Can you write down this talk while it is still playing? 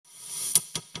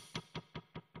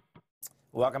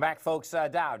Welcome back, folks.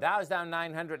 Dow's down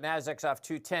 900, Nasdaq's off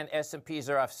 210, S&Ps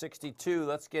are off 62.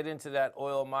 Let's get into that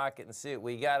oil market and see what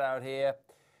we got out here.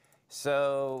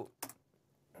 So,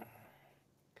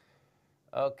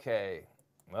 okay.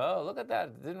 Well, look at that.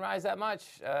 It didn't rise that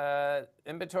much.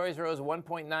 Inventories rose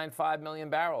 1.95 million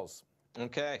barrels.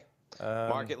 Okay.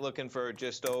 Market looking for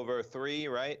just over 3,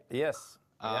 right? Yes.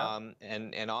 Yeah.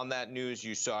 And on that news,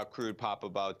 you saw crude pop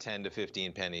about 10 to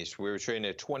 15 pennies. We were trading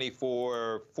at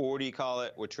 24.40, call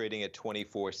it. We're trading at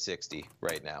 24.60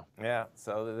 right now. Yeah.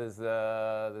 So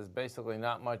there's basically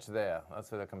not much there.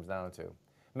 That's what it comes down to.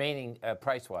 Meaning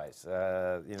price-wise,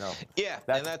 you know. Yeah,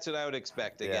 and that's what I would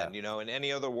expect. Again, Yeah. you know, in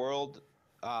any other world,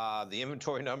 the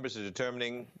inventory numbers are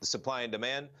determining the supply and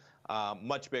demand.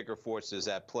 Much bigger forces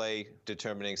at play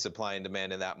determining supply and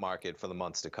demand in that market for the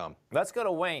months to come. Let's go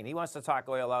to Wayne. He wants to talk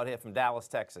oil out here from Dallas,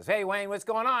 Texas. Hey, Wayne, what's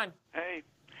going on? Hey,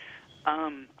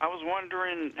 I was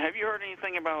wondering, have you heard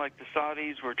anything about like the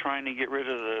Saudis were trying to get rid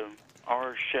of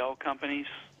our shell companies?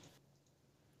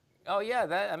 Oh yeah,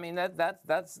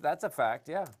 that's a fact.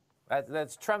 Yeah,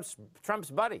 that's Trump's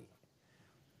buddy.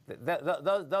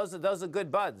 Those are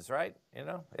good buds, right? You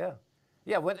know, yeah.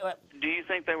 Yeah. Do you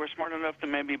think they were smart enough to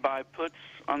maybe buy puts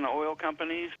on the oil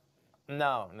companies?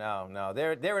 No.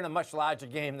 They're in a much larger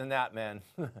game than that, man.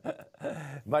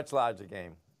 Much larger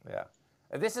game. Yeah.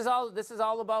 This is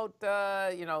all about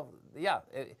you know. Yeah.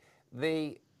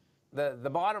 The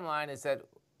bottom line is that,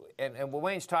 and what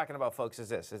Wayne's talking about, folks, is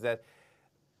that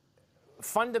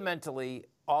fundamentally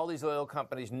all these oil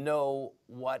companies know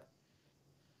what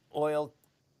oil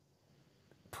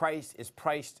price is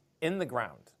priced in the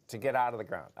ground to get out of the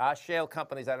ground. Our shale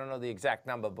companies, I don't know the exact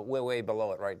number, but we're way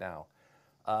below it right now.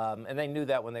 And they knew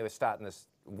that when they were starting this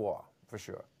war, for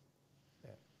sure.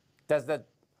 Yeah. Does that?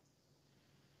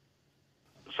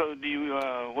 So do you?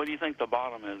 What do you think the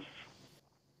bottom is?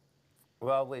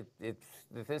 Well,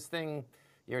 this thing,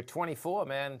 you're 24,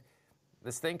 man.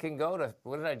 This thing can go to,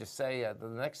 what did I just say? The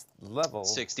next level.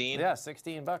 16. Yeah,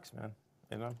 $16, man.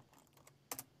 You know.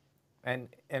 And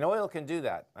oil can do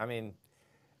that. I mean,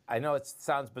 I know it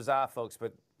sounds bizarre, folks,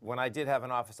 but when I did have an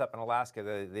office up in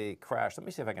Alaska, they crashed. Let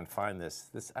me see if I can find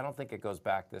this. I don't think it goes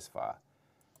back this far.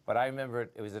 But I remember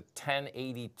it was a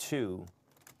 1082.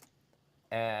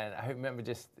 And I remember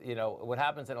just, you know, what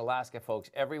happens in Alaska, folks,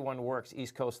 everyone works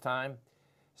East Coast time.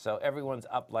 So everyone's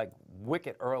up like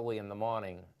wicked early in the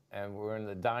morning. And we're in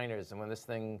the diners. And when this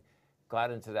thing got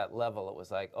into that level, it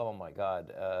was like, oh, my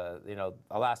God. You know,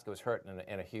 Alaska was hurting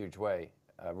in a huge way,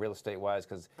 real estate-wise,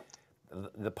 because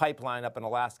the pipeline up in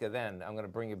Alaska then, I'm going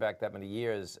to bring you back that many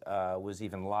years, was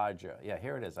even larger. Yeah,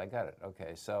 here it is. I got it.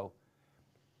 Okay, so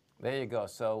there you go.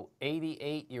 So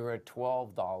 88, you're at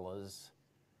 $12.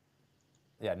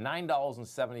 Yeah,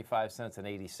 $9.75 and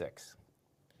 86.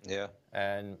 Yeah.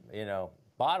 And, you know,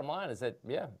 bottom line is that,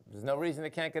 yeah, there's no reason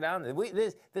it can't go down.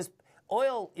 This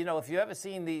oil, you know, if you ever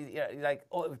seen these, like,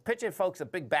 picture, folks, a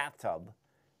big bathtub,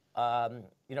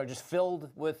 you know, just filled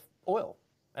with oil.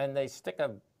 And they stick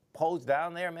a hose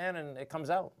down there, man, and it comes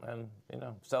out. And, you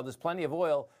know, so there's plenty of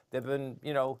oil. They've been,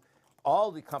 you know,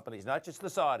 all the companies, not just the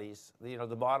Saudis, you know,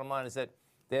 the bottom line is that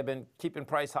they've been keeping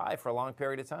price high for a long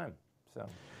period of time. So.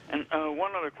 And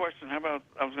one other question, how about,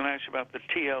 I was going to ask you about the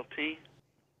TLT.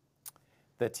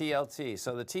 The TLT.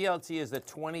 So the TLT is the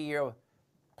 20-year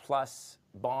plus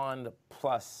bond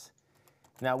plus.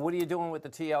 Now, what are you doing with the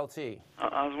TLT?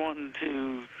 I was wanting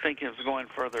to think it was going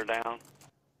further down.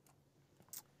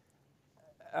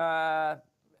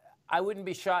 I wouldn't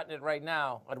be shotting it right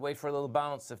now. I'd wait for a little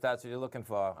bounce if that's what you're looking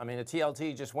for. I mean, the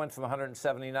TLT just went from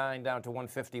 179 down to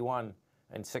 151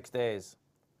 in 6 days,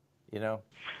 you know?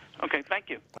 Okay, thank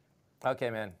you. Okay,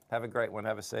 man. Have a great one.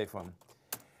 Have a safe one.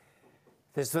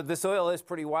 This oil is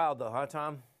pretty wild, though, huh,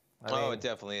 Tom? I mean, it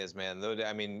definitely is, man.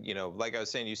 I mean, you know, like I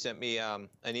was saying, you sent me an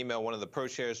email, one of the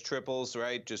ProShares triples,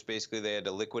 right? Just basically they had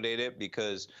to liquidate it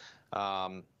because,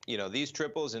 you know, these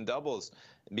triples and doubles,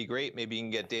 it'd be great. Maybe you can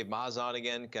get Dave Maz on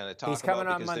again, kind of talk about it. He's coming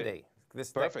on Monday.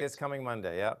 This is coming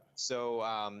Monday, yeah.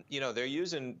 So, you know, they're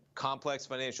using complex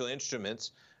financial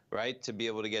instruments, right, to be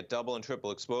able to get double and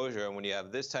triple exposure. And when you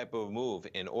have this type of move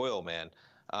in oil, man,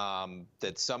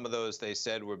 that some of those they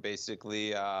said were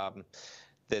basically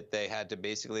that they had to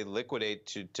basically liquidate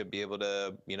to be able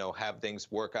to, you know, have things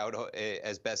work out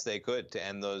as best they could to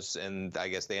end those. And I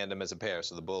guess they end them as a pair,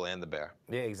 so the bull and the bear.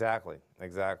 Yeah, exactly.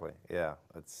 Yeah,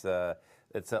 it's I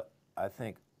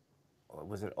think,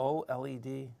 was it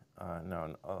OLED?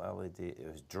 No, OLED.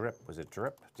 It was DRIP. Was it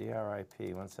DRIP?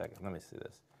 DRIP. 1 second. Let me see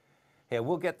this. Here,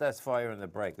 we'll get this for you in the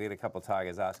break. We had a couple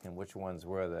targets asking which ones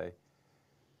were they.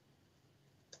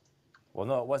 Well,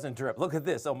 no, it wasn't DRIP. Look at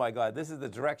this. Oh, my God. This is the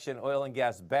Direction Oil and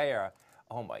Gas Bayer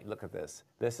Oh my, look at this.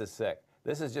 This is sick.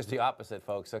 This is just the opposite,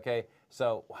 folks, okay?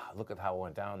 So, wow, look at how it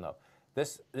went down, though.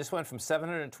 This went from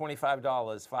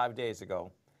 $725 5 days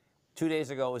ago. 2 days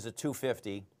ago it was at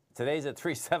 $250. Today's at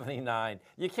 $379.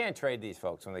 You can't trade these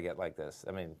folks when they get like this.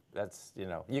 I mean, that's, you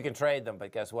know, you can trade them,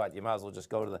 but guess what? You might as well just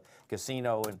go to the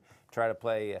casino and try to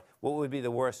play. What would be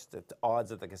the worst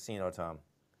odds at the casino, Tom?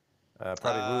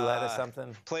 Probably roulette or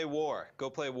something? Play war. Go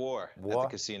play war at the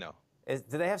casino.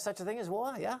 Do they have such a thing as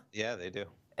war? Yeah? Yeah, they do.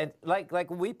 And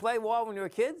like we play war when we were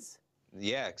kids?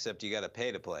 Yeah, except you got to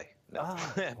pay to play. No.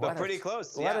 Oh, but pretty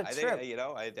close. What Yeah, a I trip. think, you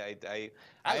know, I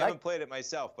haven't played it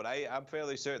myself, but I'm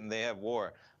fairly certain they have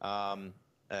war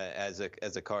as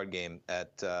a card game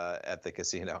at the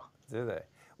casino. Do they?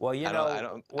 Well, you I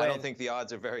know, don't think the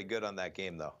odds are very good on that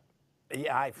game, though.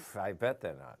 Yeah, I bet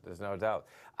they're not. There's no doubt.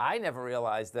 I never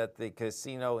realized that the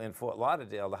casino in Fort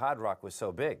Lauderdale, the Hard Rock, was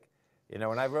so big. You know,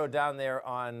 when I rode down there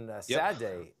on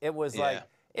Saturday, it was like,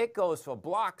 it goes for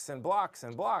blocks and blocks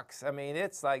and blocks. I mean,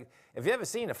 it's like, if you ever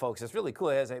seen it, folks, it's really cool.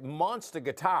 It has a monster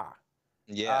guitar.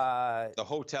 Yeah. The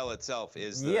hotel itself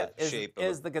is the shape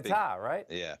of the guitar, right?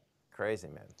 Yeah. Crazy,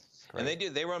 man. And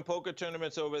they run poker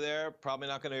tournaments over there. Probably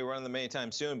not going to be running them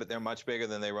anytime soon, but they're much bigger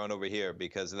than they run over here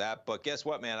because of that. But guess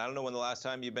what, man? I don't know when the last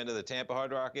time you've been to the Tampa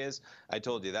Hard Rock is. I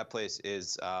told you that place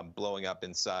is blowing up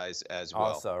in size as well.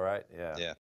 Also, right? Yeah.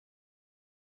 Yeah.